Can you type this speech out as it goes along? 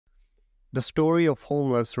The story of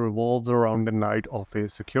Homeless revolves around the night of a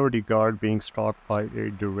security guard being stalked by a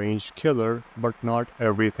deranged killer, but not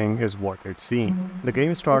everything is what it seems. The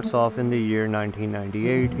game starts off in the year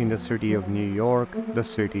 1998 in the city of New York, the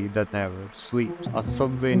city that never sleeps. A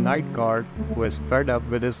subway night guard who is fed up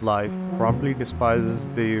with his life promptly despises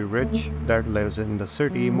the rich that lives in the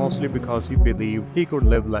city, mostly because he believed he could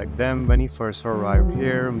live like them when he first arrived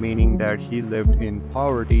here, meaning that he lived in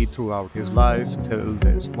poverty throughout his life till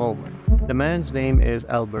this moment. The man's name is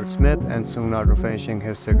Albert Smith, and soon after finishing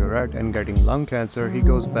his cigarette and getting lung cancer, he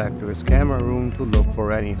goes back to his camera room to look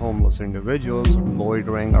for any homeless individuals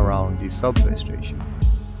loitering around the subway station.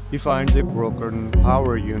 He finds a broken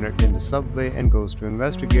power unit in the subway and goes to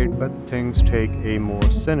investigate, but things take a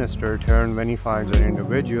more sinister turn when he finds an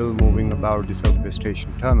individual moving about the subway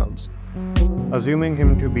station tunnels. Assuming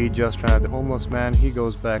him to be just another homeless man, he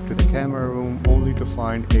goes back to the camera room only to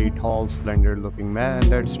find a tall, slender-looking man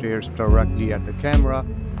that stares directly at the camera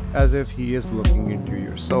as if he is looking into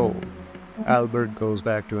your soul. Albert goes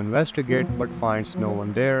back to investigate but finds no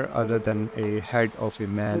one there other than a head of a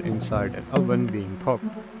man inside an oven being cooked.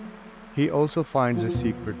 He also finds a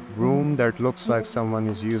secret room that looks like someone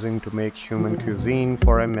is using to make human cuisine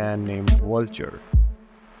for a man named Vulture.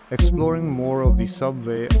 Exploring more of the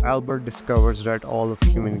subway, Albert discovers that all of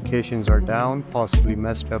communications are down, possibly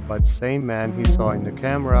messed up by the same man he saw in the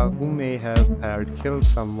camera who may have had killed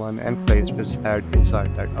someone and placed his head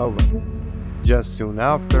inside that oven. Just soon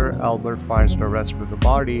after, Albert finds the rest of the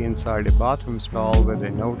body inside a bathroom stall with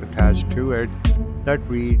a note attached to it that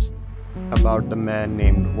reads about the man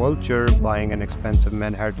named Vulture buying an expensive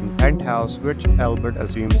Manhattan penthouse, which Albert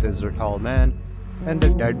assumes is the tall man, and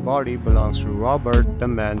the dead body belongs to Robert, the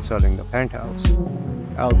man selling the penthouse.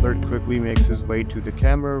 Albert quickly makes his way to the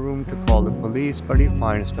camera room to call the police, but he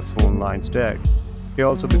finds the phone lines dead. He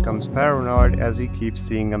also becomes paranoid as he keeps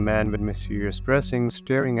seeing a man with mysterious dressing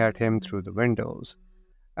staring at him through the windows.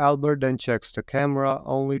 Albert then checks the camera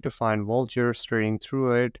only to find Vulture staring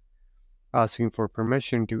through it, asking for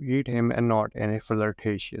permission to eat him and not in a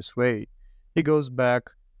flirtatious way. He goes back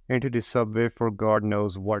into the subway for God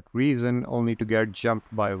knows what reason, only to get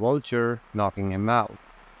jumped by Vulture, knocking him out.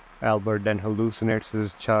 Albert then hallucinates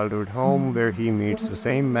his childhood home where he meets the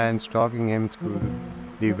same man stalking him through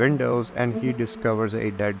the windows, and he discovers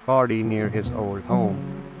a dead body near his old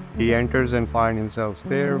home. He enters and finds himself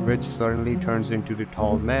there, which suddenly turns into the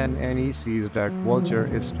tall man, and he sees that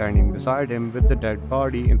Vulture is standing beside him with the dead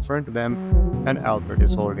body in front of them, and Albert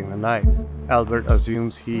is holding a knife. Albert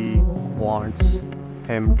assumes he wants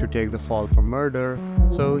him to take the fall for murder,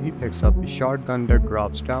 so he picks up the shotgun that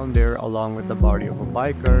drops down there along with the body of a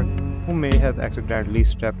biker who may have accidentally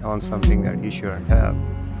stepped on something that he shouldn't have.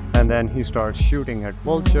 And then he starts shooting at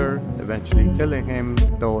Vulture, eventually killing him,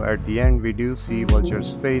 though at the end we do see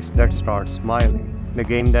Vulture's face that starts smiling. The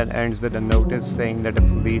game then ends with a notice saying that the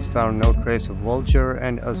police found no trace of Vulture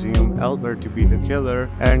and assume Albert to be the killer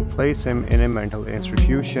and place him in a mental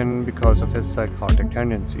institution because of his psychotic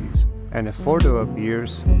tendencies. And a photo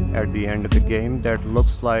appears at the end of the game that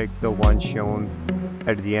looks like the one shown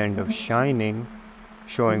at the end of Shining,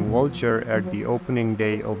 showing Vulture at the opening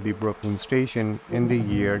day of the Brooklyn station in the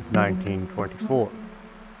year 1924.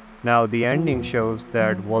 Now, the ending shows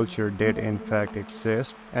that Vulture did in fact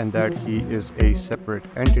exist and that he is a separate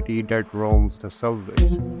entity that roams the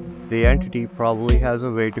subways. The entity probably has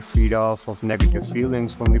a way to feed off of negative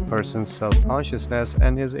feelings from the person's self-consciousness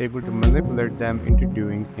and is able to manipulate them into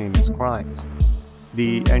doing heinous crimes.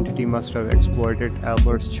 The entity must have exploited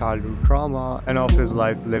Albert's childhood trauma and of his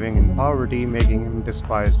life living in poverty, making him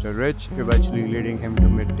despise the rich, eventually leading him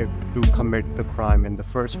to commit the crime in the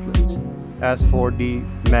first place. As for the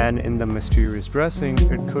man in the mysterious dressing,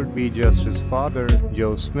 it could be just his father,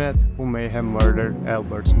 Joe Smith, who may have murdered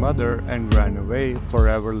Albert's mother and ran away,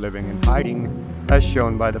 forever living in hiding, as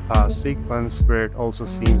shown by the past sequence, where it also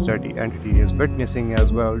seems that the entity is witnessing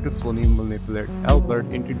as well to fully manipulate Albert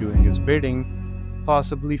into doing his bidding,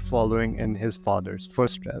 possibly following in his father's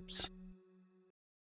footsteps.